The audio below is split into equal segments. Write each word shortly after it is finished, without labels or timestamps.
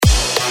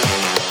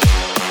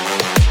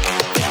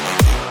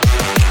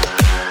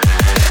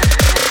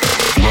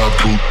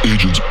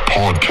Agents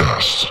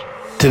Podcast.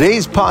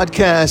 Today's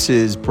podcast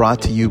is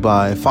brought to you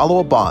by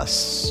Follow Up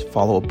Boss.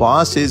 Follow Up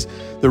Boss is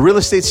the real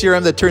estate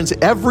CRM that turns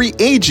every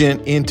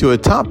agent into a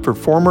top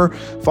performer.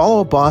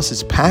 Follow Up Boss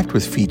is packed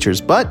with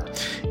features,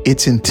 but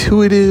it's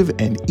intuitive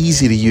and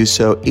easy to use,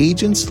 so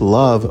agents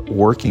love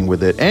working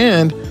with it,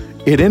 and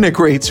it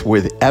integrates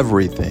with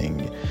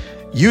everything.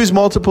 Use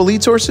multiple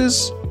lead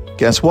sources?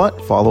 Guess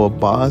what? Follow Up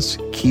Boss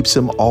keeps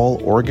them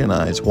all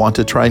organized. Want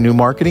to try new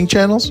marketing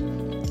channels?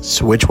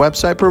 Switch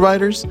website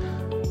providers?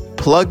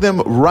 Plug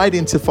them right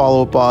into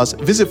Follow Up Boss.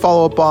 Visit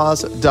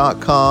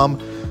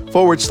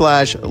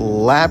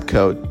followupboss.com/lab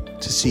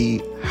coat to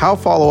see how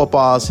Follow Up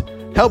Boss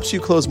helps you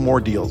close more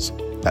deals.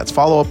 That's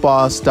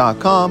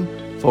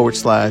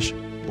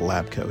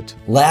followupboss.com/lab coat.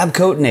 Lab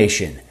Coat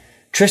Nation.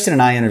 Tristan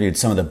and I interviewed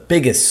some of the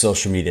biggest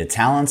social media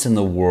talents in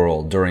the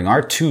world during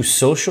our 2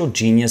 Social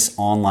Genius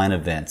online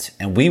events,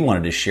 and we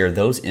wanted to share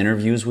those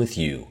interviews with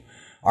you.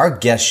 Our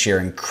guests share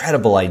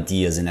incredible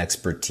ideas and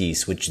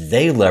expertise, which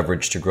they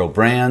leverage to grow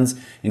brands,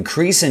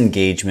 increase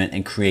engagement,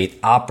 and create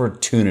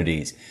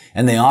opportunities.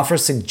 And they offer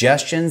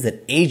suggestions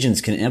that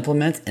agents can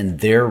implement in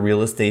their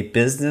real estate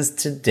business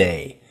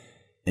today.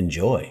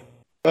 Enjoy.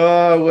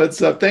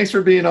 What's up? Thanks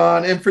for being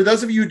on. And for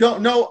those of you who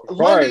don't know,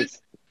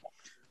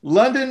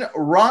 London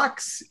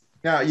rocks.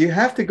 Now, you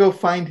have to go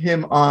find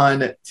him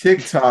on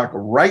TikTok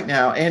right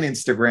now and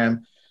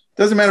Instagram.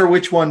 Doesn't matter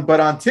which one, but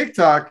on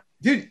TikTok,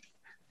 dude,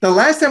 the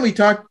last time we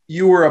talked,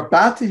 you were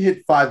about to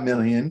hit 5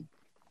 million,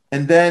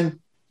 and then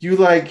you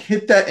like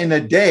hit that in a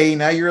day.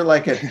 Now you're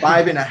like at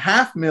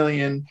 5.5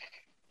 million.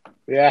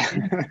 Yeah.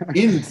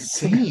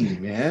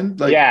 Insane, man.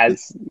 Like,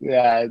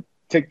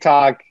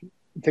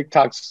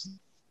 TikTok's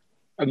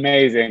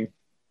amazing.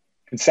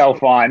 It's so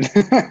fun.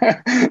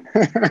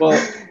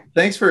 Well,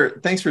 thanks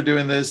for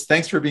doing this.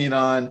 Thanks for being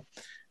on.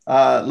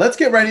 Let's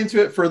get right into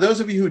it. For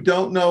those of you who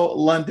don't know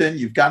London,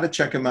 you've got to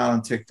check him out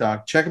on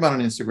TikTok. Check him out on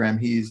Instagram.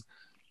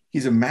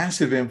 He's a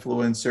massive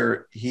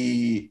influencer.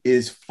 He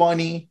is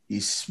funny.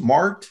 He's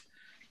smart.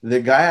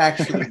 The guy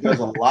actually does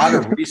a lot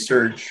of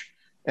research.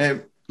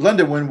 And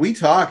London, when we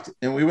talked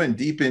and we went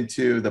deep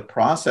into the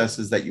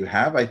processes that you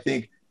have, I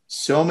think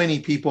so many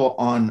people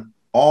on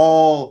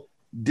all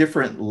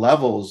different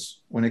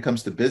levels when it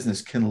comes to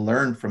business can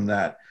learn from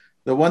that.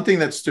 The one thing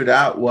that stood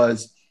out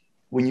was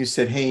when you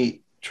said,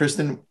 hey,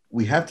 Tristan,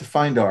 we have to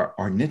find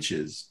our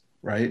niches,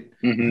 right?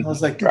 Mm-hmm. I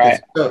was like,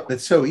 right.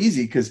 That's so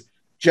easy because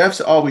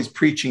Jeff's always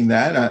preaching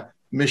that.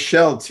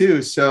 Michelle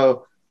too.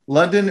 So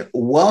London,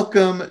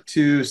 welcome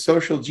to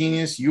Social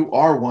Genius. You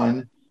are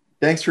one.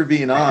 Thanks for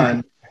being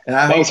on. And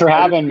thanks for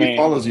having me.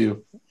 Follows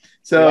you.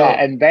 So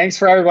and thanks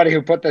for everybody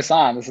who put this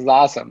on. This is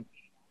awesome.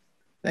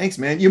 Thanks,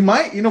 man. You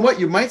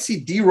might see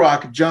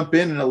D-Rock jump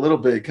in a little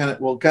bit.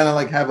 We'll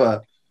like have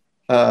a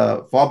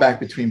fallback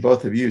between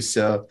both of you.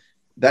 So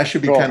that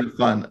should be kind of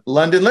fun.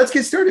 London, let's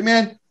get started,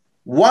 man.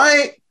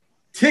 Why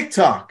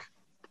TikTok?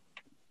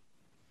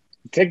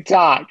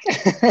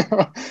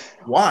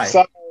 Why?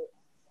 So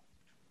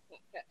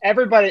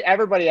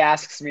everybody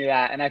asks me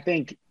that, and I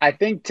think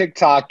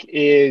TikTok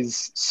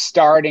is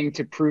starting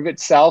to prove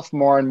itself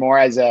more and more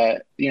as a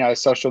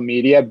social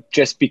media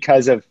just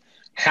because of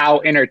how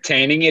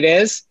entertaining it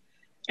is.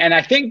 And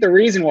I think the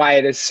reason why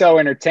it is so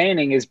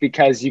entertaining is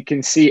because you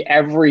can see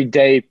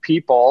everyday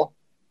people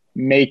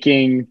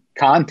making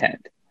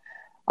content.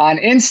 On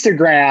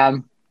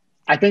Instagram,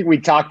 I think we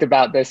talked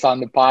about this on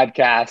the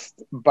podcast,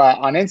 but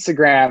on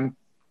Instagram,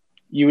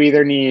 you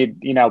either need,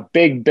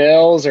 big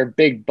bills or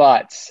big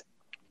butts.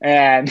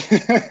 And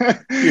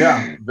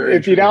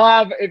if you don't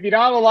have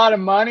a lot of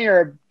money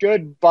or a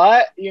good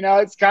butt,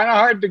 it's kind of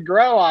hard to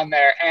grow on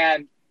there.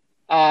 And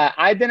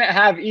I didn't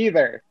have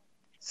either.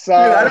 So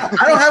dude,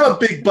 I don't have a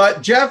big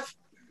butt. Jeff,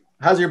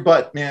 how's your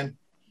butt, man?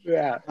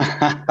 Yeah.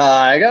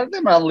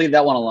 I'll leave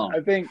that one alone. I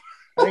think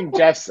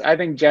Jeff's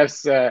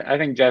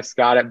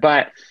got it.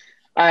 But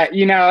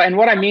and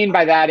what I mean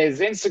by that is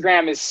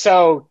Instagram is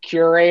so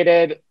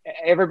curated.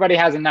 Everybody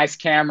has a nice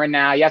camera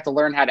now. You have to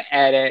learn how to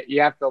edit.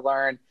 You have to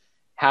learn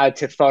how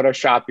to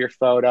Photoshop your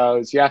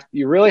photos.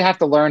 You really have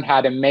to learn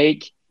how to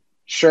make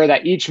sure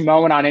that each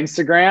moment on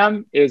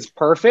Instagram is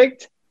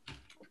perfect.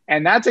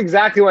 And that's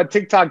exactly what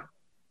TikTok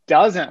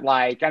doesn't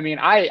like. I mean,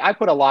 I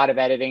put a lot of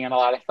editing and a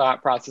lot of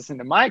thought process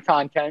into my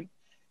content.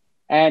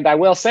 And I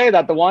will say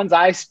that the ones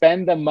I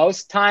spend the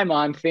most time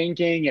on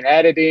thinking and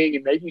editing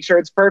and making sure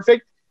it's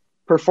perfect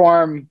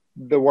perform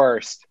the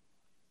worst.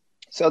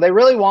 So they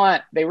really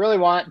want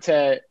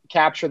to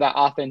capture that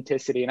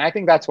authenticity. And I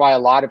think that's why a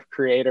lot of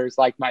creators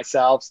like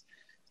myself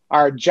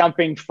are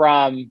jumping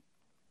from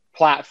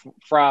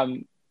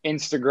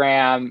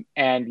Instagram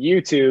and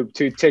YouTube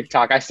to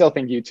TikTok. I still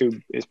think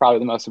YouTube is probably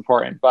the most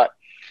important, but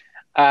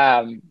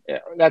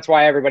that's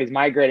why everybody's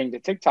migrating to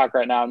TikTok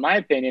right now. In my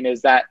opinion,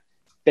 is that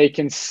they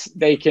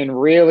can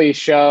really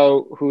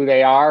show who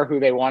they are,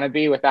 who they want to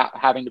be without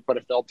having to put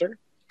a filter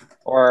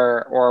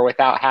or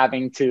without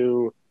having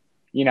to,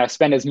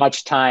 spend as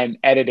much time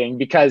editing.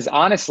 Because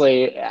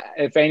honestly,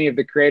 if any of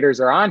the creators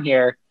are on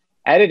here,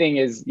 editing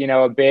is,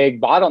 a big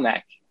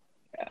bottleneck.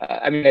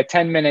 I mean, a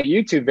 10-minute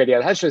YouTube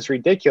video, that's just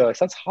ridiculous.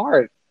 That's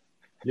hard.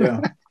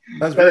 Yeah.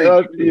 That's very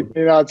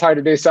it's hard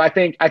to do. So I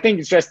think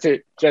it's just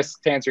to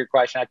answer your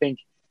question. I think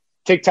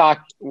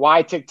TikTok,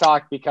 why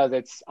TikTok? Because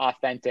it's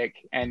authentic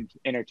and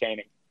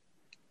entertaining.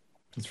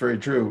 That's very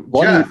true.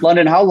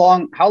 London, how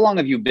long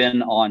have you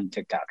been on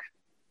TikTok?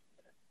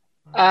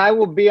 I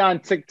will be on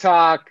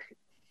TikTok,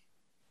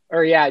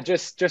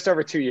 just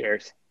over 2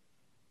 years.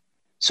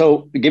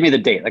 So give me the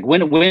date. Like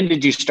when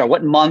did you start?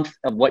 What month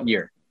of what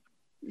year?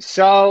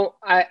 So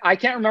I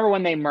can't remember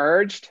when they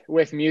merged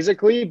with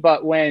Musical.ly,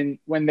 but when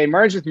they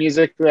merged with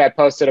Musical.ly, I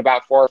posted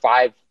about 4 or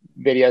 5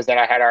 videos that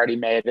I had already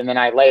made, and then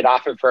I laid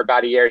off it for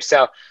about a year.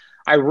 So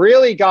I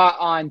really got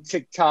on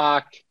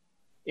TikTok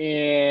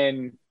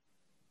at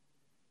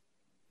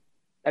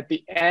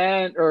the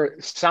end or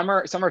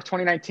summer of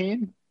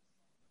 2019,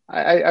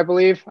 I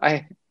believe.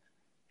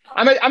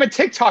 I'm a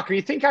TikToker.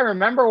 You think I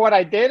remember what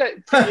I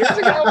did 2 years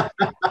ago?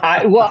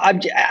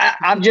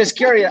 I'm just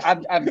curious.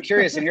 I'm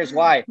curious, and here's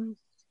why.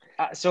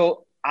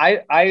 So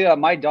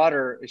my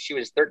daughter, she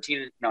was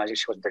 13. No,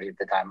 she wasn't 13 at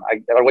the time.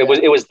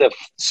 It was the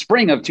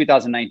spring of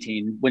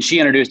 2019 when she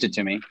introduced it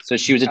to me. So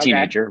she was a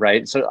teenager,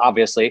 right? So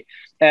obviously,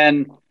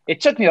 and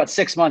it took me about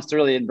 6 months to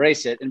really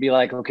embrace it and be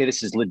like, okay,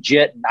 this is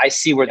legit. And I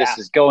see where this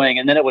is going.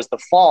 And then it was the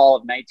fall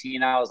of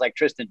 19. I was like,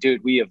 Tristan,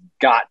 dude, we have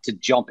got to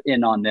jump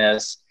in on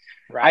this.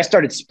 Right. I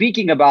started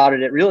speaking about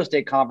it at real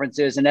estate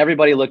conferences, and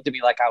everybody looked at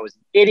me like I was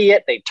an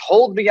idiot. They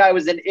told me I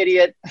was an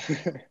idiot.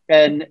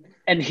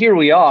 And here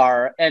we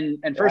are. And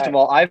first of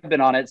all, I've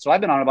been on it. So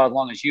I've been on it about as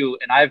long as you.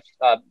 And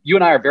you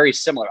and I are very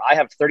similar. I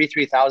have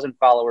 33,000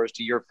 followers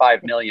to your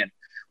 5 million.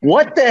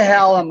 What the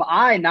hell am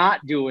I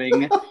not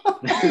doing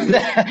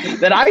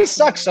that I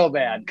suck so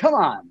bad? Come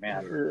on,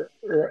 man.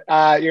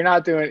 You're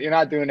not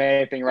doing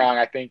anything wrong.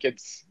 I think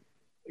it's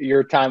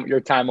your time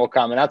will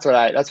come. And that's what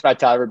I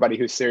tell everybody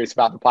who's serious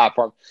about the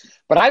platform.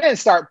 But I didn't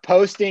start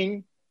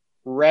posting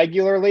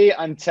regularly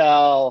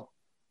until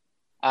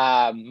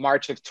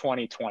March of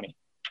 2020.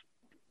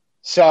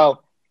 So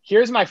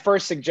here's my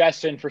first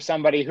suggestion for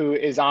somebody who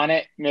is on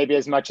it, maybe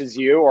as much as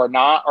you or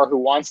not, or who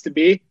wants to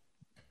be,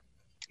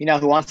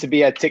 who wants to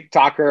be a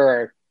TikToker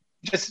or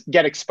just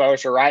get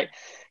exposure, right?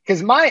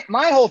 Because my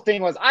whole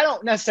thing was, I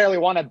don't necessarily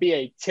want to be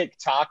a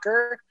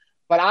TikToker,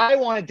 but I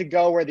wanted to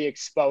go where the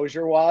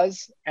exposure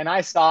was. And I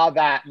saw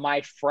that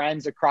my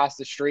friends across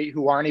the street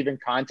who aren't even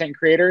content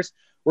creators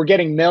were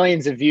getting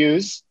millions of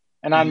views.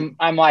 And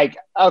I'm like,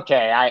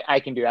 okay, I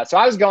can do that. So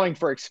I was going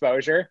for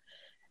exposure.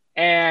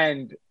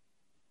 And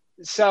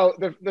so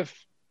the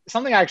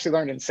something I actually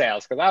learned in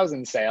sales, because I was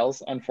in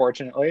sales,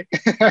 unfortunately.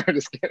 I'm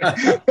just kidding.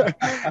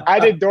 I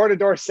did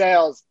door-to-door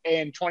sales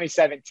in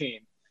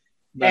 2017.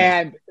 Nice.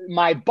 And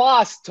my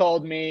boss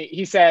told me,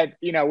 he said,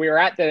 we were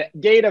at the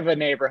gate of a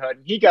neighborhood.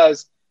 And he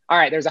goes, all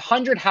right, there's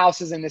 100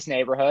 houses in this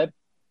neighborhood.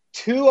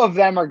 2 of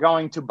them are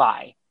going to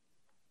buy.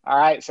 All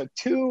right. So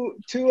two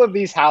of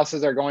these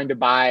houses are going to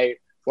buy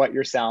what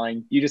you're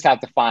selling. You just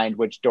have to find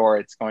which door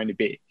it's going to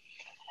be.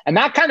 And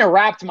that kind of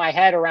wrapped my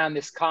head around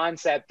this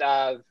concept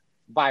of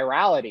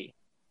virality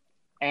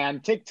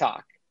and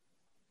TikTok.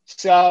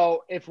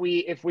 So if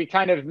we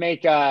kind of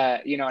make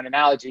an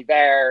analogy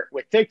there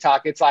with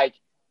TikTok, it's like,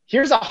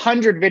 here's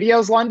 100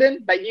 videos,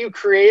 London, that you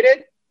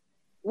created.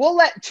 We'll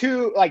let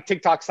 2, like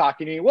TikTok's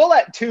talking to you, we'll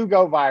let 2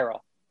 go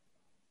viral.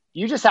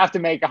 You just have to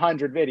make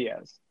 100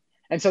 videos.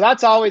 And so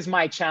that's always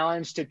my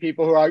challenge to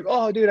people who are like,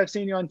 oh, dude, I've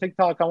seen you on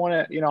TikTok. I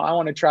want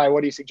to try.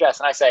 What do you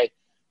suggest? And I say,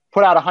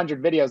 put out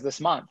 100 videos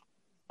this month.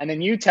 And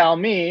then you tell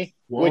me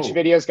which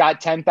videos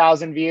got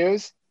 10,000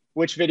 views,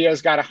 which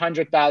videos got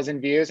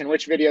 100,000 views, and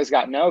which videos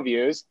got no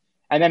views.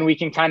 And then we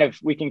can kind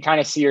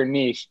of see your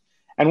niche.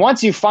 And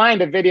once you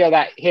find a video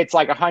that hits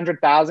like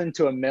 100,000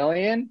 to 1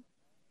 million,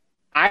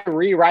 I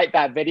rewrite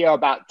that video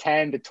about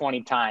 10 to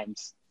 20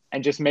 times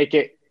and just make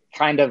it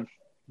kind of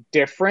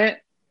different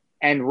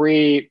and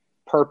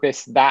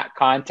repurpose that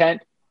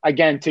content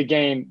again to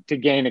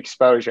gain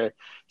exposure.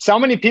 So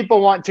many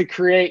people want to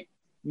create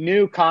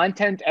new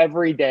content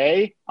every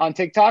day on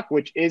TikTok,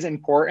 which is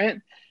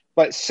important,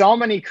 but so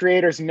many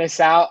creators miss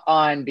out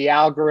on the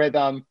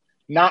algorithm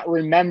not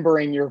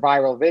remembering your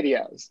viral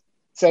videos.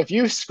 So if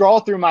you scroll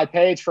through my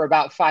page for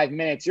about 5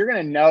 minutes, you're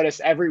going to notice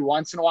every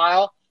once in a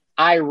while,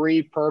 I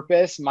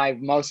repurpose my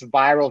most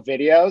viral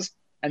videos,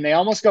 and they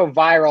almost go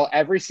viral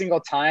every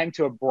single time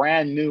to a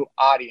brand new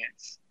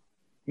audience.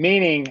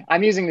 Meaning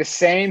I'm using the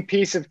same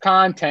piece of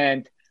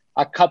content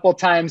a couple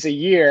times a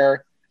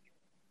year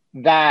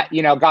that,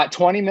 got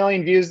 20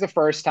 million views the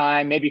first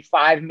time, maybe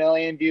 5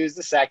 million views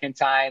the second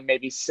time,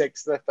 maybe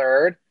 6 the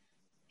third,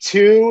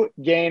 to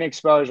gain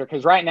exposure.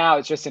 Because right now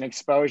it's just an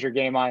exposure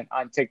game on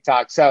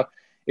TikTok. So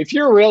if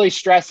you're really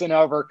stressing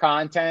over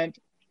content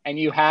and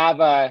you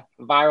have a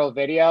viral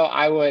video,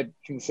 I would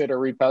consider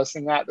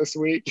reposting that this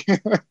week.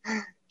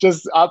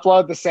 Just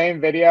upload the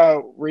same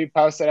video,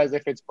 repost it as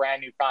if it's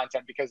brand new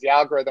content, because the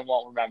algorithm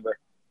won't remember.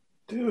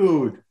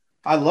 Dude,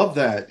 I love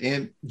that.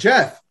 And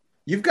Jeff,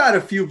 you've got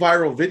a few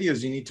viral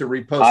videos you need to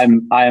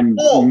repost.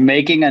 I'm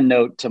making a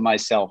note to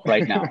myself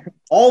right now.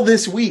 All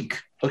this week.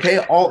 Okay.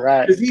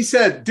 Right. Because he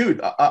said,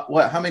 dude,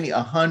 how many?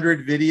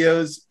 100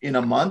 videos in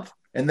a month?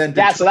 And then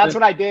so that's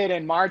what I did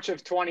in March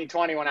of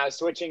 2020 when I was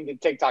switching to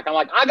TikTok. I'm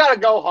like, I got to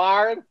go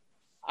hard.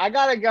 I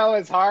got to go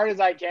as hard as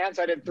I can.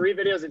 So I did 3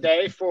 videos a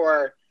day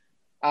for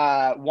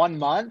 1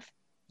 month.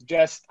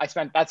 That's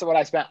what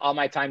I spent all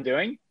my time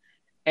doing.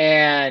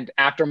 And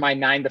after my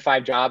 9 to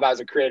 5 job, I was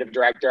a creative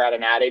director at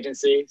an ad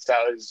agency. So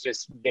it was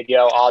just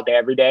video all day,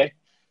 every day.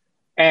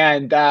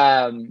 And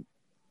I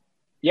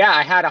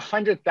had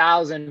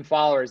 100,000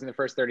 followers in the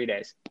first 30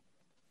 days.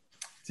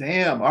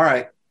 Damn. All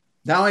right.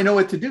 Now I know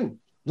what to do.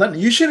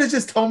 You should have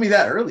just told me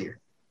that earlier.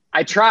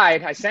 I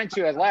tried. I sent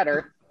you a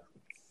letter.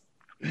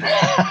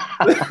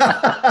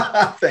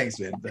 Thanks,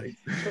 man. Thanks.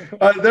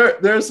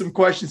 There are some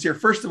questions here.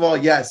 First of all,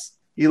 yes,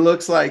 he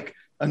looks like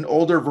an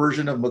older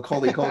version of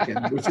Macaulay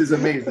Culkin, which is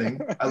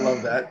amazing. I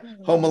love that.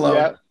 Home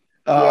Alone.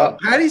 Yep.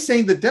 Patty's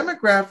saying the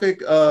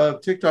demographic of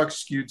TikTok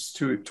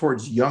skews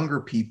towards younger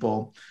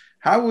people.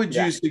 How would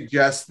you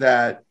suggest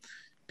that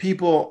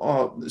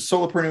people,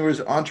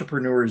 solopreneurs,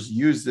 entrepreneurs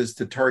use this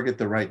to target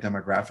the right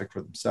demographic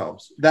for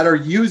themselves that are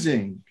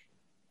using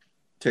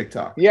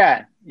TikTok?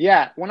 Yeah.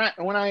 When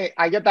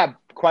I get that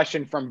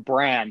question from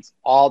brands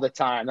all the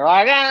time, they're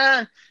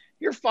like,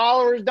 your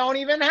followers don't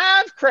even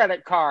have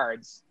credit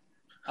cards.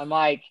 I'm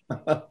like,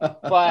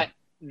 but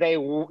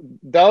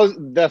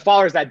the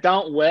followers that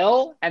don't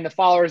will, and the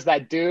followers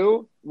that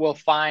do will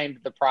find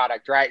the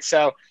product, right?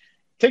 So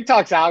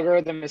TikTok's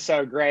algorithm is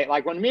so great.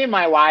 Like when me and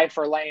my wife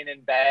are laying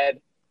in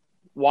bed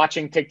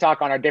watching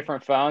TikTok on our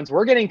different phones,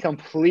 we're getting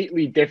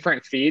completely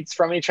different feeds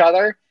from each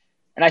other.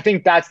 And I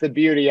think that's the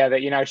beauty of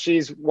it. You know,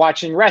 she's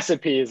watching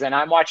recipes and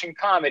I'm watching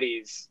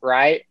comedies,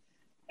 right?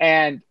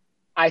 And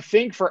I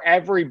think for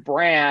every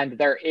brand,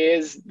 there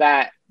is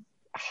that,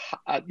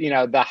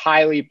 the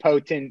highly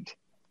potent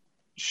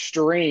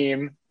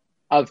stream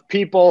of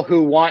people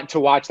who want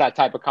to watch that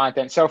type of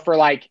content. So for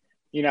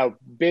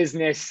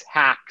business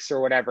hacks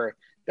or whatever,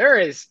 there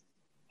is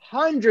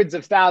hundreds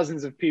of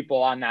thousands of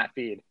people on that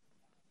feed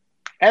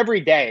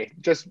every day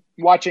just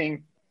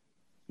watching,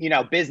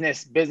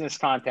 business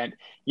content.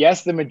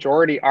 Yes, the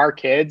majority are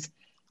kids.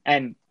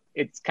 And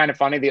it's kind of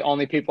funny. The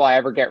only people I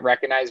ever get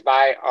recognized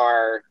by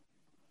are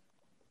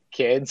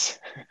kids.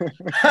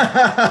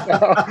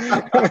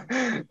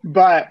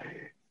 But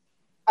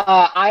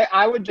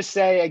I would just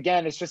say,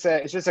 again, it's just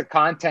a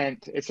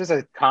content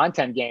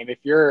game. If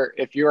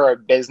you're a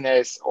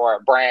business or a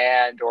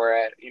brand or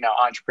a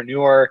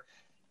entrepreneur,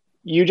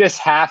 you just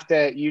have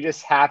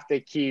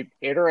to keep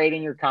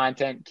iterating your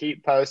content,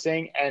 keep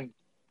posting, and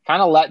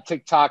kind of let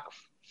TikTok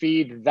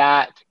feed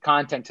that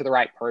content to the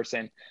right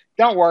person.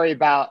 Don't worry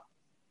about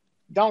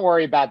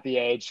the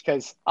age,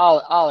 because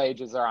all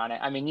ages are on it.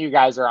 I mean, you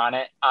guys are on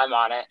it. I'm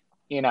on it.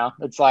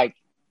 It's like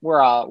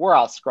we're all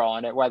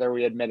scrolling it, whether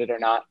we admit it or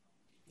not.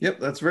 Yep,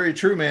 that's very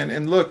true, man.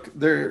 And look,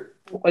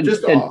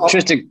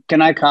 Tristan,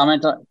 can I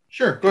comment on?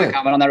 Sure, go ahead.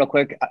 Comment on that real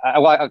quick,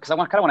 because I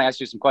want to ask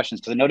you some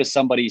questions, because I noticed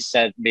somebody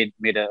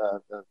made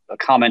a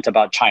comment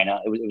about China.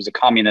 It was a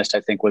communist,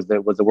 I think was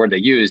the word they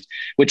used,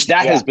 which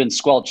has been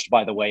squelched,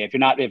 by the way. If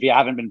you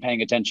haven't been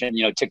paying attention,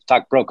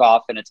 TikTok broke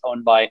off and it's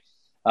owned by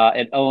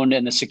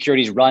and the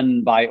security's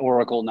run by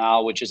Oracle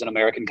now, which is an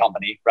American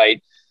company,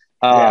 right?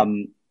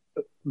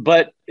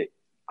 But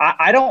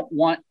I don't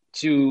want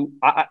to.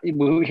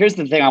 Here's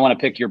the thing I want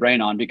to pick your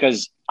brain on,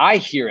 because I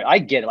hear it, I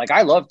get it. Like,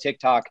 I love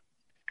TikTok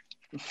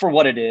for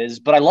what it is,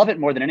 but I love it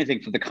more than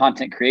anything for the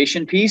content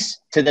creation piece,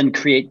 to then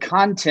create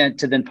content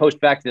to then post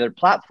back to the other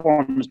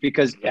platforms,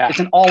 because it's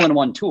an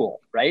all-in-one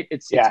tool, right?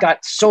 It's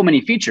got so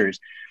many features.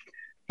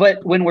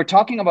 But when we're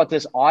talking about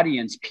this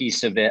audience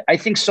piece of it, I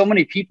think so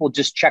many people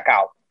just check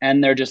out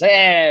and they're just,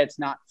 it's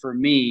not for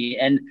me.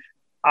 And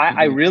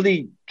I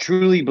really,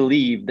 truly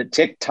believe that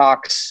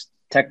TikTok's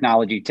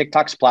technology,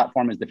 TikTok's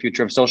platform is the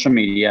future of social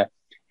media.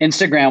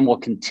 Instagram will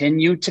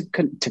continue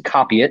to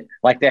copy it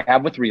like they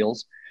have with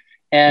Reels.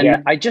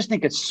 And I just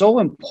think it's so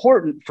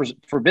important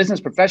for business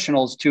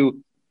professionals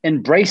to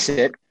embrace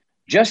it,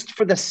 just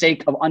for the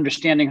sake of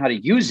understanding how to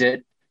use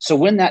it. So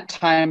when that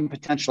time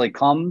potentially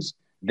comes,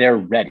 they're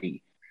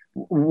ready.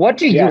 What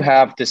do you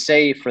have to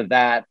say for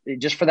that,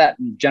 just for that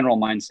general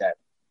mindset?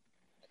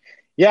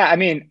 Yeah, I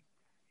mean,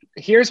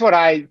 here's what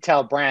I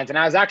tell brands. And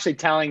I was actually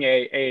telling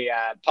a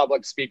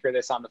public speaker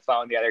this on the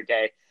phone the other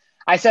day.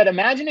 I said,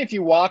 imagine if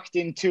you walked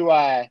into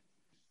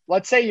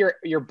let's say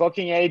your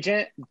booking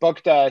agent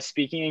booked a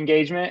speaking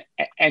engagement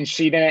and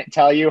she didn't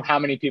tell you how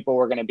many people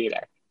were going to be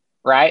there,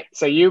 right?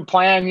 So you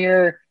plan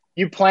your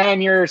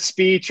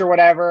speech or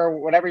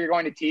whatever you're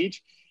going to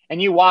teach,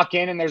 and you walk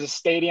in and there's a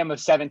stadium of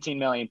 17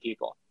 million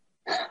people.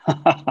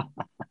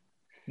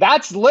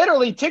 That's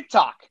literally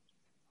TikTok.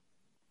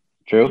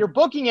 True. Your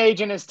booking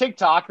agent is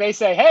TikTok. They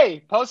say,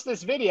 hey, post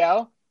this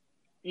video.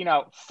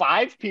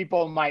 5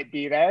 people might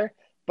be there,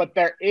 but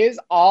there is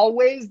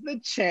always the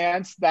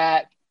chance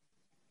that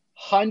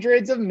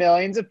hundreds of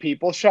millions of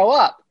people show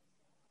up.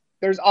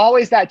 There's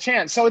always that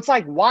chance. So it's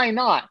like, why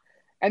not?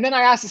 And then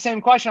I asked the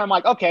same question. I'm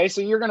like, okay,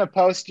 so you're going to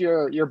post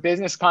your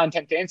business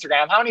content to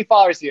Instagram. How many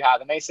followers do you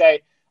have? And they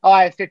say, oh,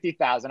 I have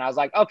 50,000. I was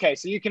like, okay,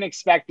 so you can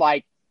expect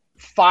like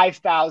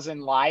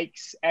 5,000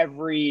 likes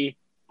every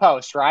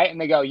post, right? And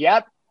they go,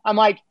 yep. I'm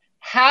like,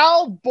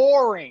 how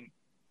boring?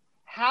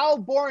 How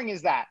boring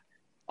is that?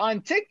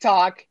 On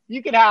TikTok,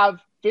 you could have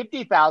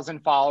 50,000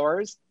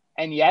 followers,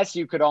 and yes,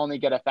 you could only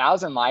get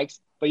 1,000 likes,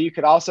 but you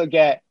could also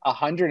get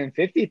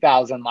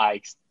 150,000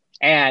 likes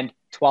and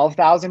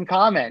 12,000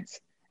 comments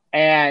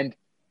and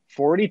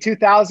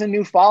 42,000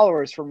 new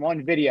followers from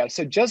one video.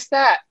 So just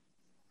that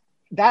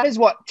is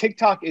what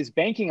TikTok is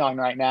banking on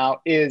right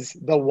now, is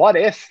the what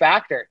if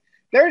factor.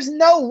 There's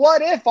no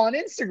what if on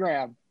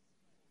Instagram.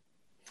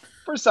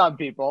 For some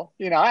people,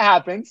 it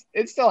happens.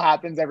 It still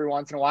happens every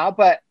once in a while.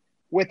 But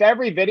with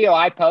every video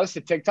I post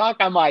to TikTok,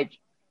 I'm like,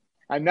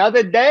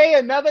 another day,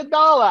 another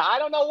dollar. I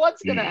don't know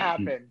what's going to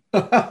happen.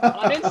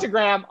 On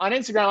Instagram,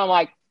 I'm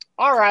like,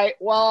 all right,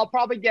 well, I'll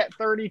probably get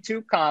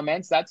 32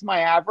 comments. That's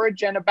my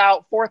average, and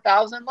about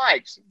 4,000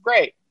 likes.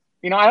 Great.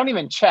 I don't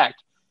even check.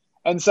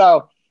 And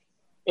so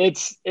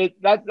that's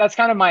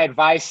kind of my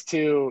advice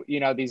to,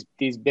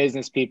 these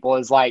business people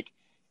is like,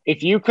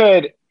 if you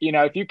could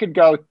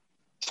go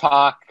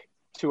talk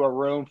to a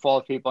room full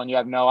of people and you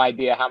have no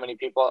idea how many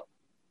people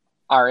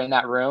are in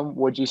that room,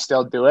 would you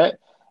still do it?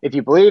 If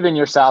you believe in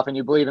yourself and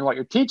you believe in what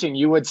you're teaching,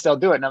 you would still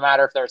do it, no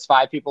matter if there's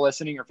 5 people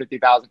listening or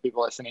 50,000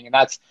 people listening. And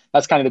that's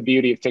kind of the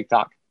beauty of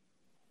TikTok.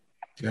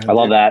 I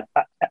love that.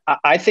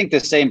 I think the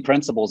same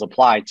principles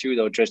apply too,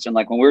 though, Tristan.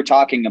 Like when we were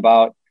talking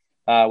about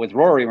with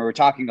Rory, we were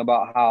talking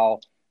about how,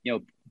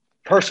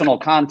 personal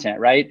content,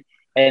 right?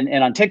 And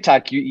on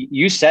TikTok,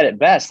 you said it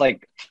best,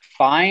 like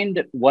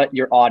find what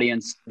your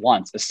audience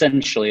wants,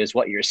 essentially is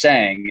what you're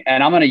saying.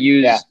 And I'm going to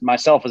use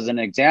myself as an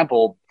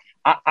example.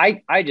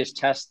 I just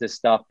test this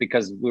stuff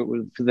because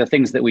for the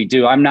things that we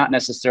do, I'm not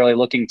necessarily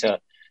looking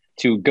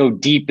to go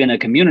deep in a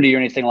community or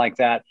anything like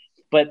that.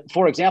 But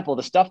for example,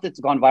 the stuff that's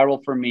gone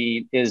viral for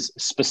me is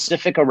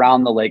specific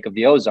around the Lake of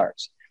the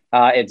Ozarks.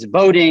 It's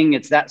boating,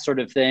 it's that sort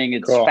of thing.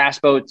 It's cool.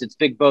 Fast boats, it's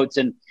big boats.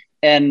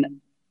 And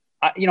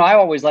I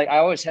always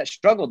have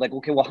struggled like,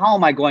 okay, well, how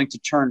am I going to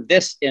turn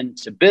this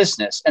into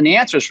business? And the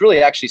answer is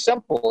really actually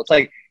simple. It's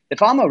like,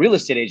 if I'm a real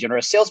estate agent or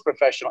a sales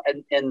professional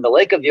in the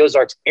Lake of the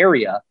Ozarks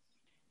area,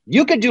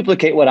 you could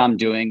duplicate what I'm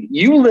doing.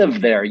 You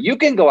live there. You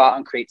can go out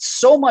and create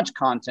so much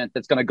content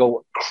that's going to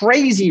go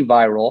crazy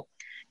viral.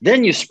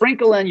 Then you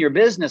sprinkle in your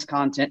business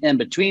content in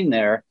between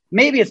there.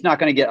 Maybe it's not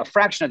going to get a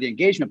fraction of the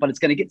engagement, but it's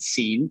going to get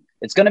seen.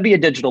 It's going to be a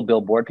digital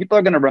billboard. People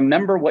are going to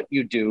remember what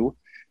you do.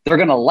 They're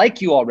going to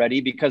like you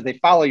already because they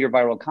follow your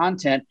viral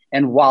content.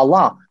 And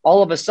voila,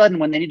 all of a sudden,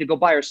 when they need to go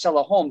buy or sell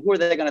a home, who are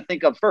they going to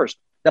think of first?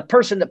 The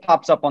person that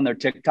pops up on their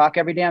TikTok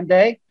every damn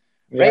day.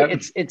 Right.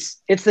 Yep.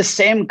 It's the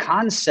same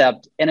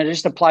concept, and it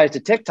just applies to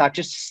TikTok,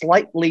 just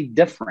slightly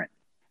different.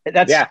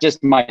 That's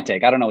just my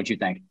take. I don't know what you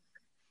think.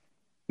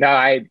 No,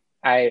 I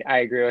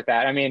agree with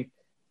that. I mean,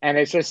 and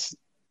it's just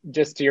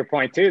to your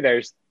point too,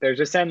 there's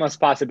just endless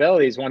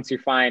possibilities once you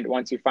find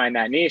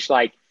that niche.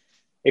 Like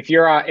if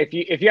you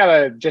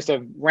have just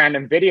a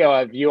random video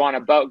of you on a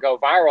boat go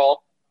viral,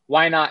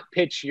 why not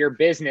pitch your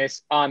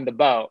business on the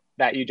boat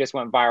that you just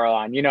went viral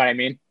on? You know what I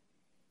mean?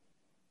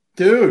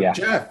 Dude, yeah.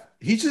 Jeff,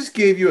 he just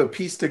gave you a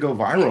piece to go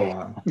viral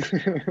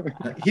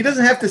on. He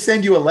doesn't have to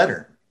send you a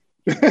letter.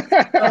 Right,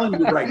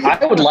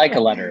 I would like a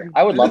letter.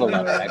 I would love a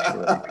letter,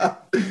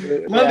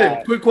 actually.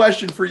 London, quick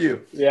question for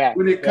you. Yeah.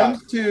 When it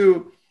comes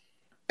to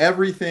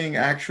everything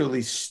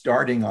actually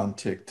starting on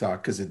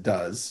TikTok, because it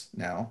does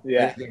now,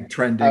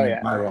 trending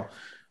and viral,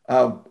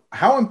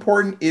 how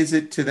important is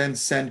it to then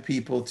send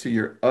people to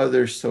your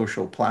other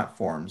social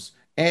platforms?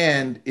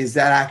 And is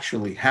that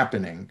actually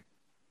happening?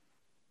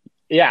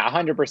 Yeah,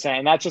 100%.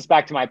 And that's just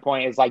back to my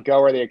point is like,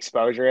 go where the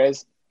exposure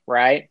is,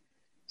 right?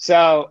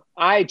 So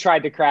I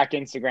tried to crack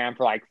Instagram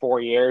for like 4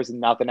 years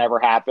and nothing ever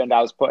happened. I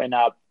was putting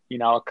up,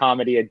 a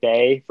comedy a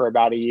day for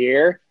about a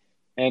year.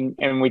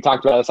 And we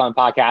talked about this on the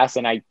podcast,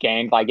 and I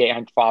gained like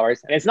 800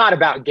 followers. And it's not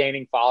about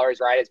gaining followers,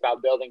 right? It's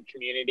about building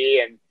community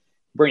and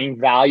bringing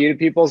value to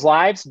people's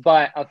lives.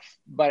 But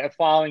a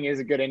following is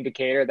a good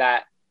indicator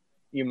that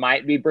you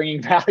might be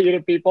bringing value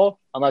to people,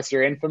 unless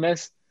you're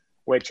infamous,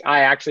 which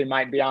I actually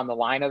might be on the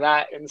line of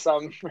that in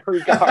some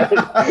regard.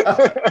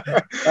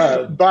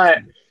 But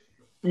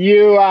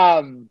you,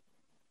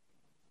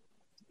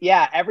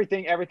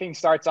 everything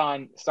starts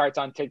on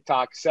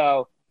TikTok.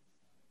 So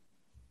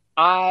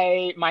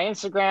my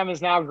Instagram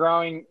is now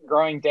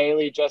growing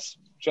daily just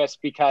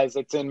because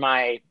it's in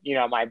my,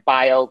 my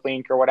bio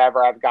link or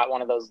whatever. I've got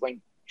one of those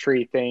link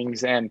tree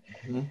things. And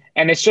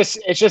it's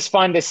just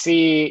fun to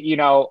see,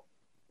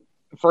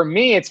 for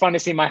me, it's fun to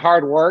see my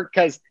hard work,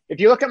 because if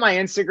you look at my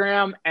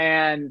Instagram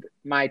and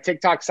my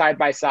TikTok side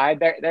by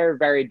side, they're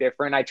very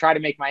different. I try to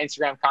make my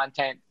Instagram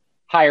content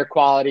higher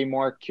quality,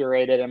 more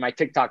curated, and my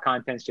TikTok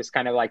content's just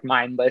kind of like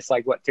mindless,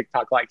 like what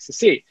TikTok likes to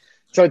see.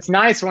 So it's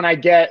nice when I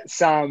get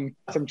some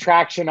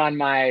traction on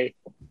my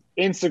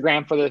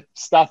Instagram for the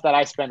stuff that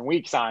I spend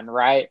weeks on,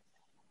 right?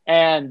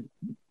 And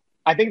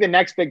I think the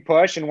next big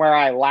push and where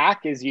I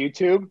lack is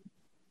YouTube.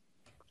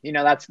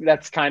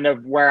 That's kind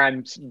of where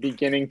I'm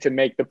beginning to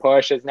make the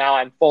push, is now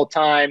I'm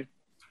full-time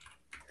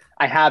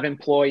I have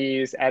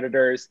employees,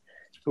 editors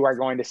who are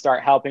going to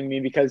start helping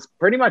me, because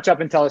pretty much up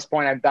until this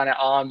point, I've done it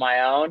all on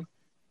my own,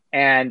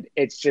 and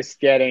it's just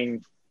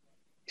getting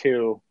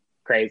too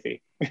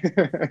crazy.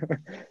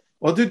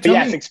 Well, dude,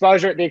 the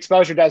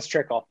exposure does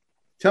trickle.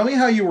 Tell me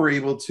how you were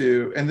able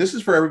to, and this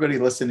is for everybody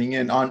listening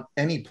in on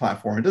any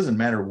platform. It doesn't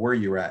matter where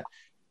you're at.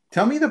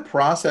 Tell me the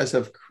process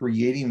of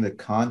creating the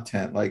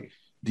content. Like,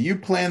 do you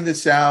plan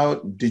this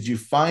out? Did you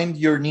find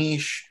your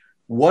niche?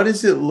 What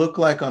does it look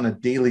like on a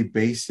daily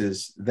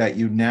basis that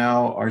you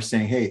now are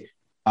saying, hey,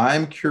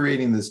 I'm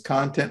curating this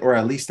content, or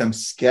at least I'm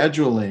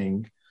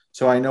scheduling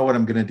so I know what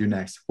I'm going to do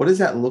next? What does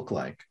that look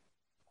like?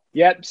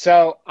 Yep.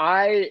 So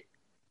I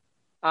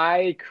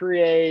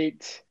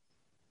create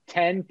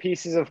 10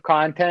 pieces of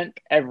content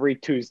every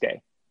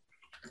Tuesday.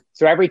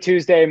 So every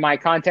Tuesday, my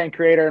content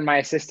creator and my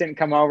assistant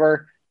come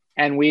over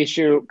and we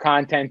shoot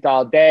content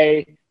all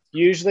day.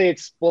 Usually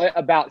it's split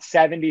about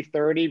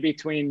 70-30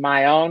 between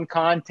my own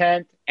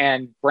content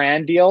and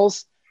brand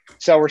deals.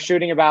 So we're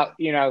shooting about,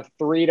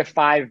 3 to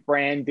 5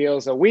 brand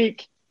deals a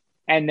week.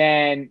 And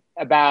then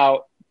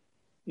about,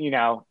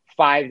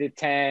 5 to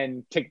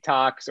 10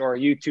 TikToks or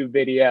YouTube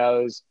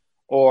videos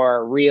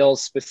or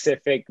Reels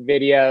specific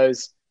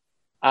videos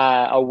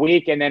a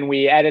week. And then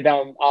we edit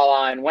them all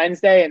on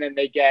Wednesday, and then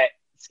they get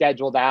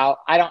scheduled out.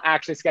 I don't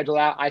actually schedule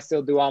out. I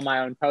still do all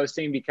my own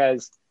posting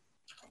because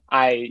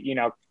I,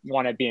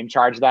 want to be in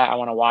charge of that. I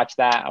want to watch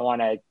that. I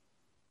want to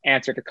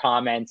answer to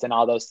comments and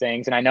all those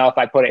things. And I know if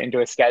I put it into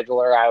a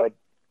scheduler, I would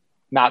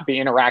not be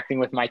interacting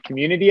with my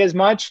community as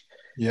much.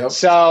 Yep.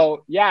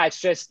 So yeah, it's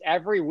just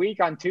every week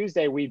on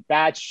Tuesday, we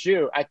batch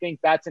shoot. I think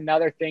that's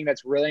another thing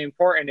that's really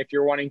important. If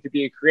you're wanting to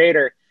be a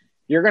creator,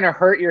 you're going to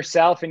hurt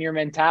yourself and your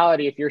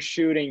mentality if you're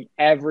shooting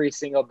every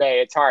single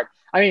day. It's hard.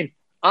 I mean,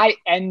 I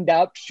end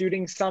up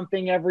shooting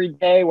something every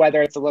day,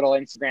 whether it's a little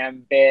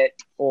Instagram bit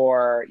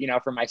or,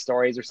 for my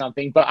stories or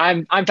something, but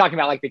I'm talking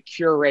about like the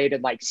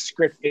curated, like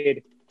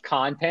scripted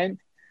content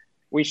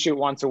we shoot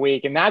once a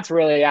week. And that's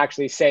really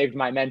actually saved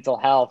my mental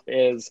health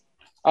is,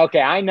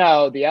 okay, I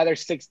know the other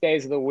 6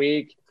 days of the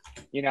week,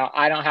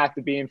 I don't have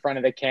to be in front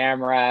of the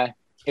camera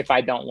if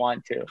I don't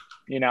want to.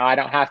 I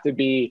don't have to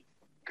be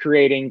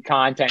creating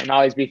content and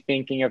always be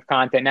thinking of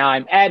content. Now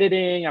I'm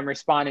editing, I'm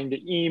responding to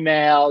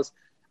emails,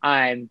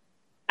 I'm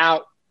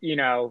out,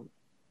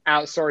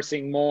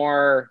 outsourcing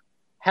more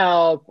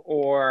help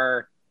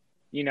or,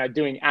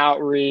 doing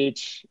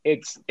outreach.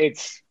 It's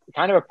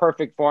kind of a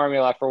perfect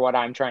formula for what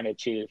I'm trying to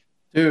achieve.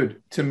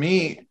 Dude, to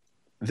me,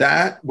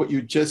 what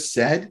you just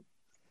said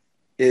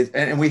is,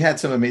 and we had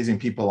some amazing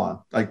people on,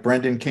 like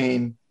Brendan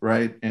Kane,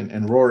 right?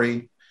 And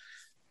Rory.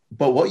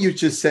 But what you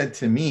just said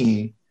to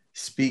me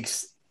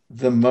speaks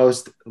the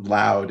most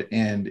loud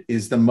and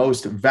is the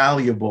most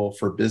valuable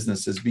for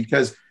businesses,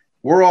 because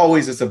we're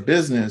always, as a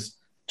business,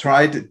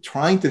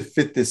 trying to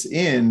fit this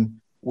in.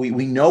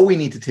 We know we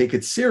need to take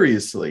it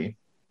seriously,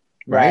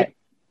 right?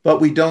 But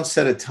we don't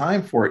set a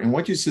time for it. And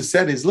what you just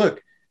said is,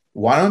 look,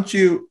 why don't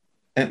you,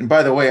 and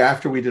by the way,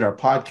 after we did our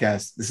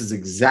podcast, this is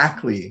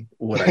exactly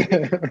what I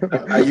did.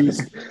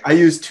 I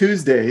use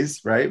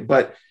Tuesdays, right?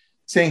 But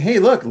saying, hey,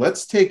 look,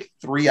 let's take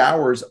 3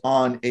 hours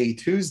on a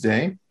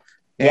Tuesday.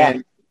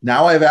 And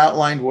now I've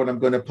outlined what I'm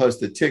going to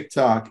post to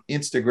TikTok,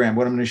 Instagram,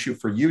 what I'm going to shoot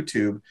for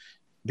YouTube,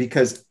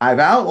 because I've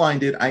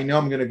outlined it. I know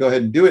I'm going to go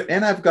ahead and do it.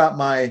 And I've got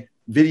my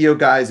video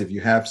guys, if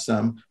you have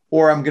some,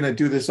 or I'm going to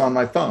do this on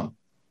my phone.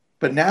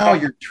 But now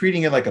you're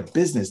treating it like a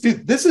business.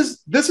 Dude, this is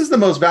the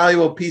most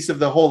valuable piece of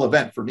the whole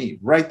event for me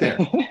right there.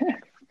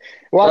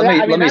 Well,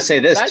 let me say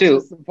this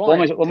too.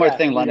 One more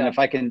thing, London, if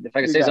I can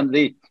say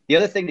something. The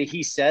other thing that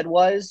he said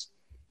was,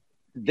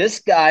 this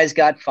guy's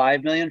got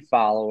 5 million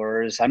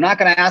followers. I'm not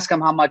going to ask him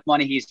how much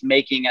money he's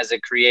making as a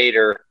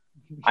creator.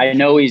 I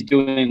know he's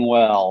doing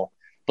well.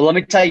 But let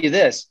me tell you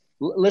this.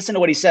 Listen to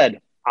what he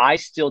said. I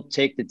still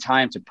take the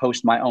time to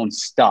post my own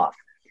stuff.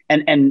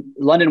 And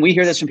London, we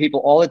hear this from people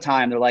all the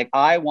time. They're like,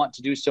 I want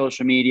to do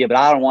social media, but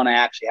I don't want to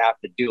actually have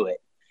to do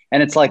it.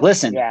 And it's like,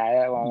 listen,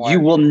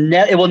 it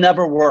will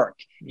never work.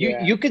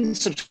 You can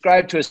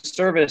subscribe to a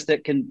service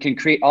that can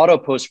create auto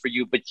posts for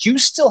you, but you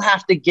still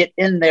have to get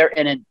in there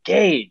and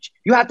engage.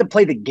 You have to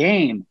play the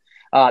game.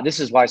 This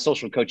is why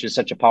Social Coach is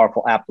such a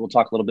powerful app that we'll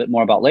talk a little bit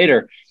more about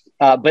later.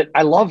 But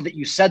I love that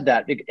you said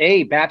that.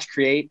 A, batch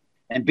create,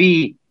 and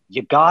B,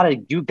 you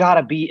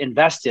gotta be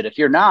invested. If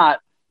you're not,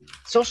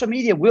 social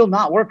media will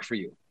not work for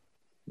you.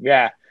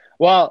 Yeah.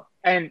 Well,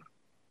 and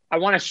I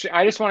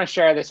just want to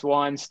share this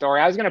one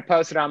story. I was going to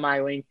post it on my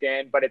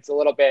LinkedIn, but it's a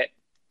little bit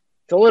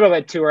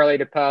too early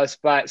to post.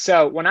 But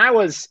so when I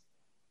was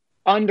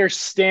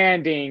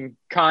understanding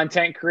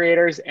content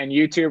creators and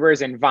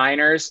YouTubers and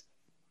Viners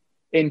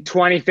in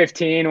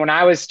 2015, when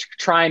I was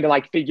trying to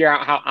like figure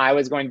out how I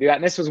was going to do that,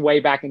 and this was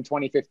way back in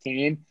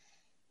 2015,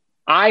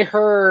 I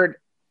heard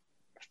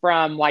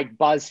from like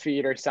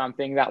BuzzFeed or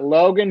something that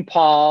Logan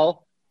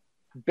Paul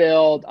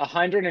billed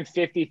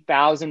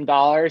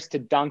 $150,000 to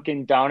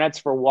Dunkin' Donuts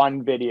for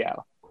one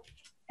video.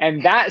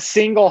 And that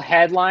single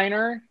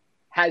headliner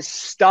has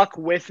stuck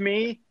with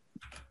me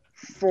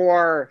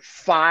for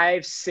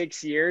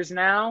 5-6 years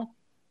now.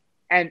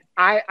 And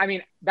I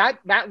mean, that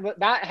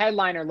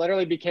headliner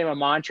literally became a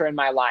mantra in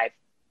my life.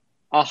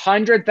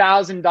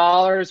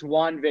 $100,000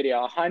 one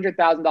video,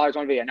 $100,000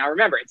 one video. Now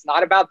remember, it's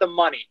not about the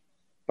money,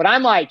 but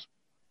I'm like,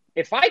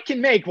 if I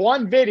can make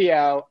one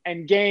video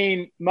and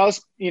gain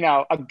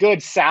a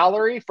good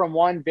salary from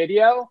one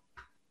video,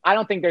 I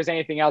don't think there's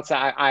anything else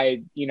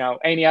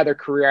any other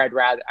career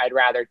I'd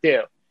rather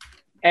do.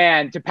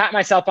 And to pat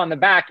myself on the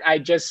back, I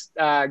just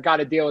got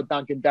a deal with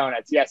Dunkin'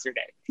 Donuts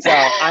yesterday. So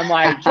I'm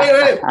like,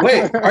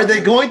 wait. Are they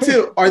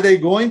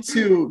going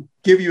to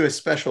give you a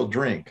special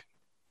drink?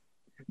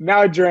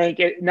 No drink.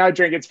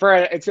 It's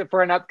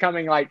for an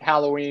upcoming like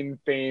Halloween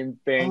themed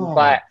thing.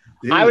 But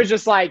dude. I was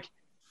just like,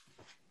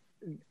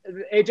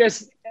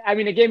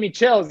 it gave me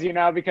chills,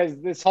 because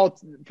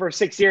for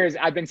 6 years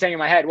I've been saying in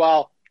my head,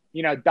 well,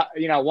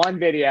 one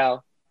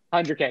video,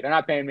 100K. They're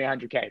not paying me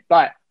 100K,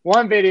 but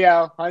one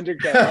video,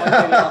 100K, one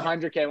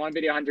video, 100K, one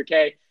video,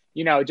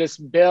 100K,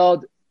 just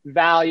build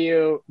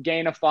value,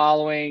 gain a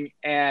following,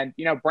 and,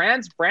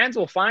 brands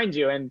will find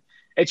you. And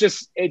it's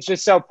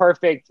just so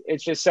perfect.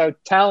 It's just so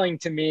telling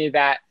to me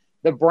that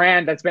the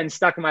brand that's been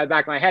stuck in my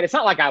back of my head, it's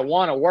not like I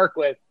want to work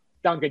with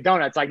Dunkin'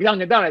 Donuts, like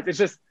Dunkin' Donuts. It's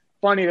just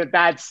funny that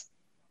that's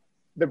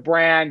the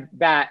brand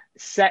that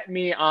set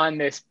me on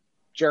this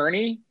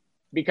journey,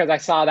 because I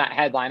saw that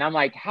headline. I'm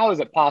like, how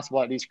is it possible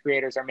that these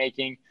creators are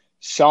making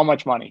so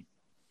much money?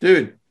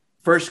 Dude,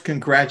 first,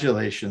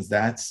 congratulations.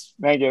 Thank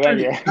you.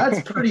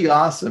 That's pretty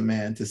awesome,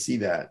 man, to see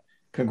that.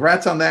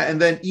 Congrats on that.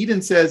 And then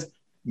Eden says,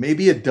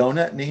 maybe a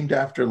donut named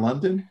after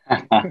London?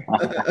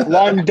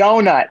 One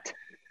donut.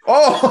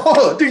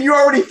 Oh, dude, you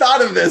already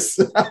thought of this.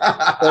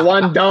 The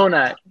one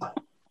donut.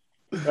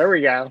 There we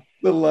go.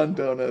 The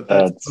London donut.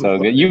 That's so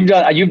good.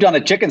 You've done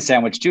a chicken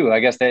sandwich too. I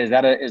guess is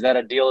that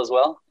a deal as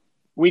well?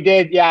 We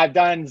did, yeah. I've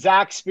done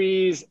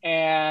Zaxby's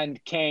and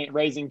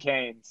Raising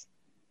Cane's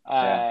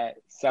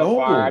so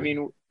far. I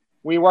mean,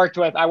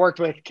 I worked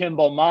with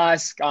Kimball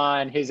Musk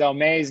on his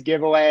Omaze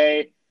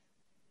giveaway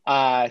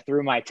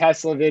through my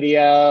Tesla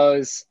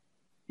videos.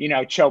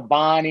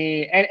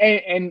 Chobani,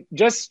 and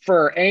just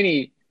for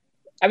any.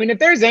 I mean, if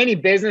there's any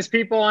business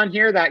people on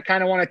here that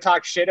kind of want to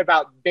talk shit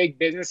about big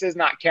businesses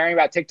not caring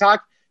about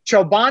TikTok,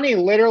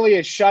 Chobani literally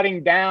is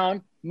shutting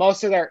down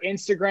most of their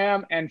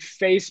Instagram and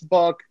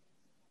Facebook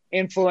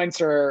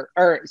influencer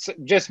or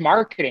just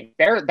marketing.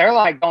 They're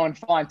like going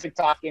full on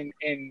TikTok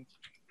in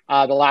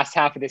the last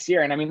half of this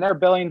year. And I mean, they're $1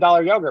 billion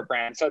yogurt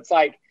brand. So it's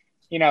like,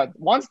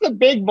 once the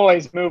big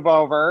boys move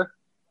over.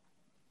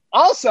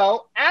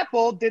 Also,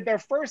 Apple did their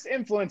first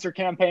influencer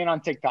campaign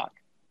on TikTok.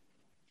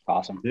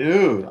 Awesome.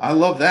 Dude, I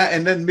love that.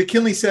 And then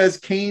McKinley says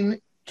Cane's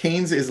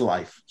is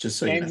life. Just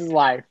so Cane's is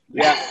life.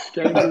 Yeah.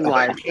 Cane's is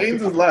life.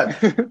 Cane's is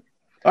life.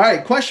 All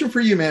right. Question for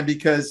you, man,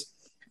 because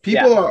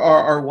people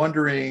are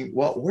wondering,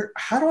 well,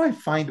 how do I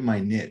find my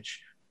niche?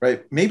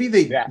 Right. Maybe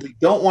they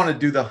don't want to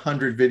do the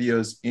 100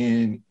 videos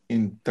in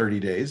 30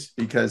 days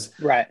because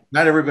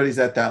not everybody's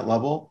at that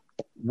level.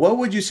 What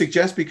would you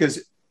suggest?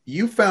 Because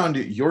you found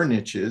your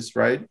niches,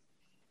 right?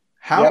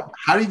 How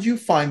did you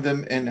find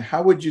them, and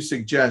how would you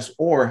suggest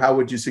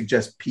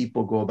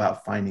people go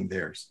about finding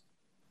theirs?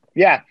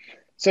 Yeah.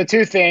 So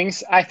 2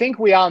 things. I think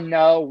we all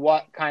know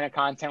what kind of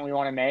content we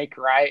want to make,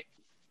 right?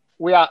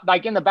 We are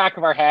like in the back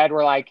of our head,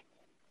 we're like,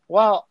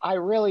 well, I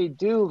really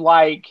do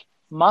like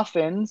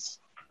muffins.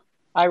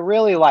 I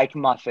really like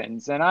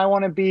muffins and I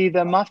want to be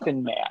the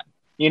muffin man,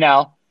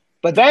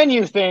 but then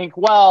you think,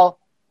 well,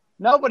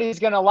 nobody's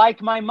going to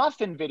like my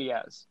muffin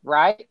videos,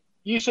 right?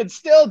 You should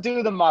still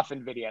do the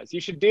muffin videos.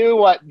 You should do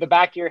what the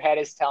back of your head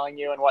is telling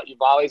you and what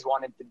you've always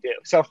wanted to do.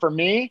 So for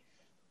me,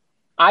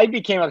 I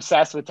became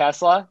obsessed with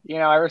Tesla,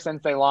 ever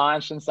since they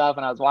launched and stuff,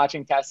 and I was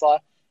watching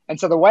Tesla. And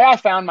so the way I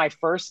found my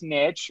first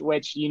niche,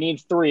 which you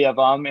need 3 of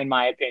them, in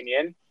my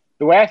opinion,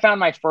 the way I found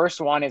my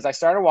first one is I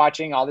started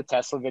watching all the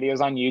Tesla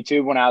videos on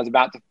YouTube when I was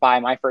about to buy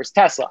my first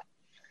Tesla.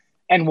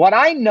 And what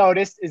I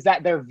noticed is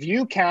that their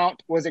view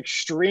count was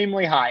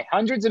extremely high,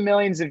 hundreds of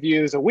millions of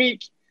views a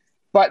week.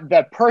 But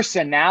the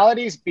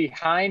personalities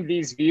behind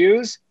these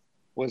views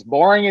was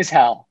boring as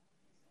hell.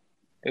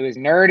 It was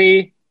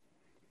nerdy.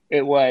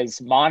 It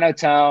was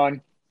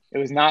monotone. It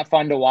was not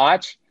fun to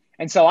watch.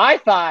 And so I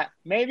thought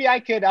maybe I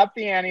could up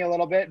the ante a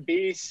little bit,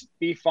 be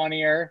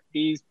funnier,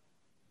 be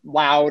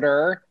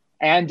louder,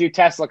 and do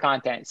Tesla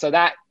content. So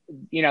that,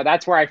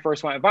 that's where I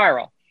first went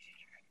viral.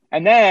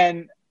 And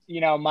then,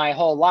 my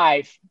whole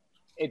life,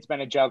 it's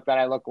been a joke that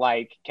I look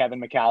like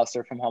Kevin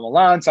McAllister from Home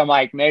Alone. So I'm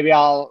like, maybe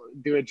I'll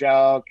do a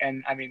joke.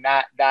 And I mean,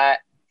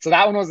 so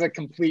that one was a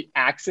complete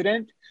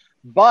accident,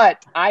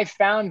 but I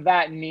found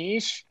that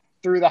niche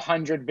through the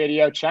 100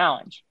 video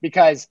challenge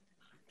because,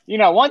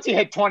 once you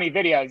hit 20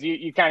 videos,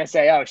 you kind of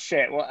say, oh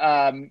shit,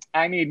 well,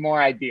 I need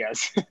more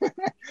ideas.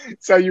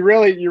 So you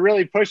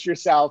really push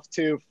yourself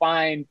to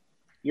find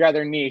your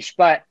other niche.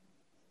 But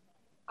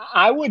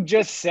I would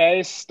just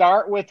say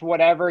start with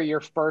whatever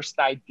your first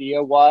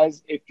idea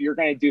was. If you're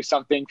going to do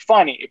something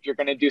funny, if you're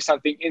going to do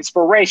something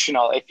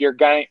inspirational, if you're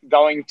going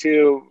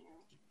to,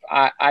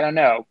 I don't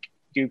know,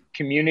 do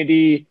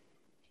community,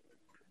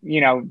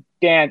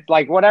 dance,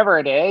 like whatever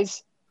it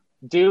is,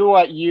 do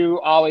what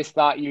you always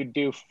thought you'd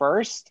do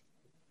first,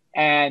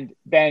 and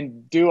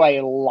then do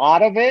a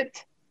lot of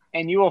it,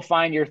 and you will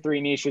find your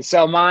 3 niches.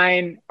 So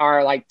mine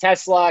are like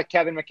Tesla,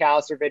 Kevin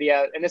McAllister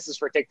video, and this is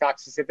for TikTok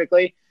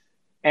specifically,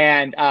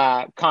 and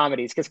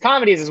comedies, because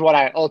comedies is what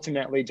I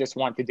ultimately just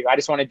want to do. I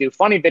just want to do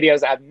funny videos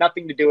that have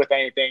nothing to do with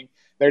anything.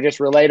 They're just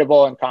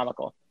relatable and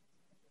comical.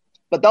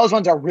 But those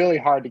ones are really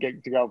hard to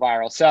get to go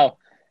viral. So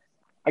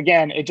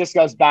again, it just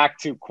goes back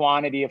to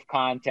quantity of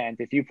content.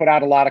 If you put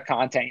out a lot of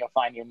content, you'll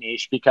find your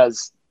niche,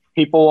 because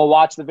people will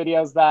watch the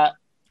videos that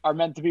are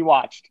meant to be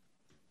watched.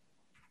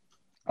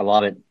 I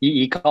love it.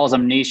 He calls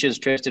them niches,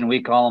 Tristan.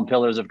 We call them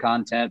pillars of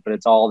content, but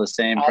it's all the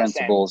same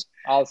principles.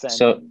 All the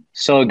same.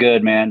 So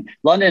good, man.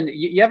 London,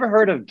 you ever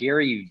heard of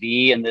Gary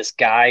Vee and this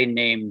guy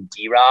named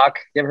D-Rock?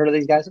 You ever heard of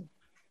these guys?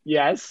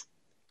 Yes.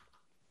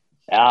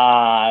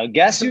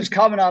 Guess who's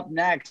coming up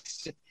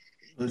next?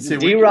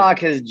 D-Rock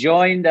has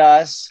joined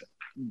us.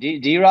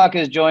 D-Rock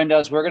has joined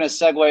us. We're going to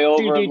segue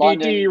over.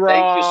 London,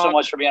 thank you so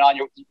much for being on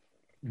your...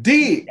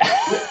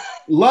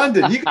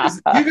 London, you guys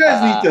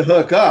need to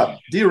hook up.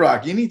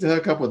 D-Rock, you need to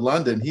hook up with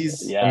London.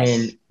 He's I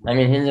mean,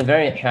 he's a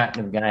very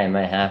attractive guy. I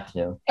might have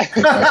to.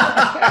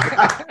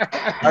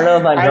 I don't know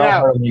if my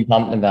girlfriend would be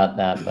pumped about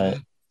that, but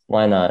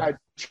why not?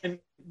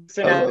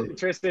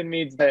 Tristan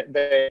needs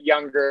the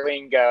younger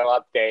lingo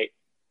update.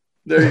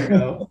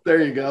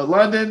 There you go.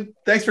 London,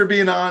 thanks for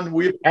being on.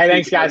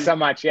 Thanks guys so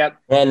much. Yep.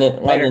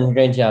 London,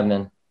 great job,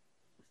 man.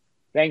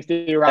 Thanks,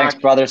 D-Rock. Thanks,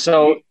 brother.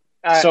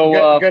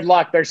 Good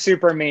luck. They're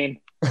super mean.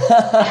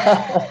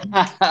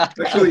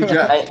 Actually,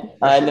 Jeff.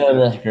 I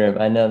know this group.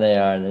 I know they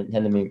are. They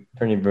tend to be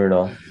pretty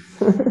brutal.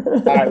 All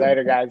right,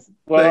 later, guys.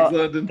 Thanks,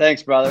 London.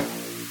 Thanks, brother.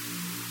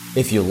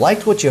 If you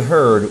liked what you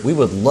heard, we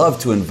would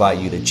love to invite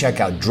you to check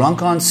out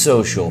Drunk on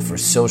Social for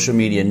social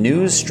media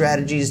news,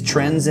 strategies,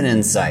 trends, and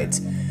insights.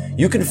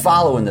 You can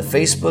follow in the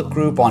Facebook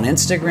group, on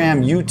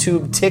Instagram,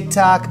 YouTube,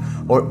 TikTok,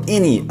 or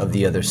any of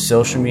the other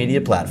social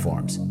media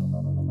platforms.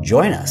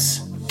 Join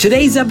us.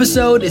 Today's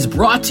episode is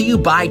brought to you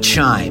by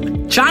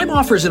Chime. Chime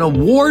offers an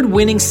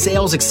award-winning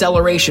sales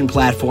acceleration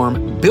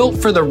platform built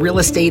for the real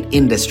estate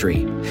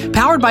industry.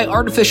 Powered by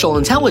artificial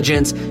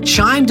intelligence,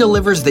 Chime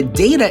delivers the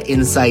data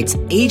insights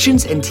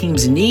agents and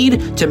teams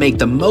need to make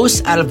the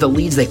most out of the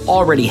leads they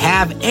already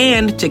have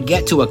and to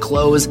get to a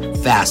close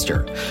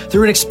faster.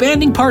 Through an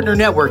expanding partner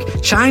network,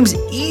 Chime's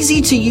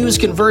easy-to-use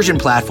conversion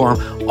platform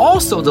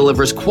also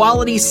delivers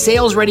quality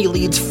sales-ready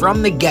leads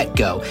from the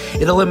get-go.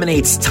 It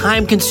eliminates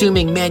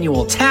time-consuming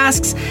manual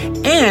tasks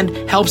and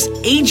helps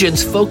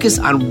agents focus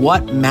on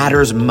what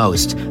matters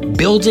most,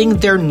 building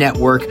their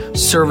network,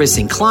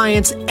 servicing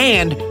clients,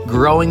 and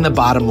growing the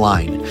bottom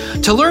line.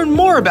 To learn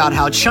more about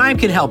how Chime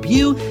can help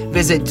you,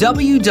 visit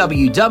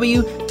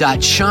www.chime.me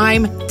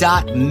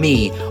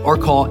or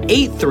call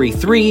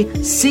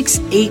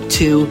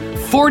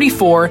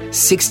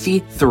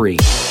 833-682-4463.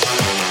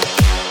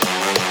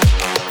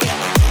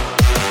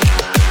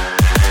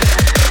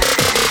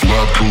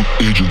 Lab Coat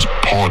Agents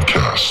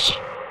Podcast.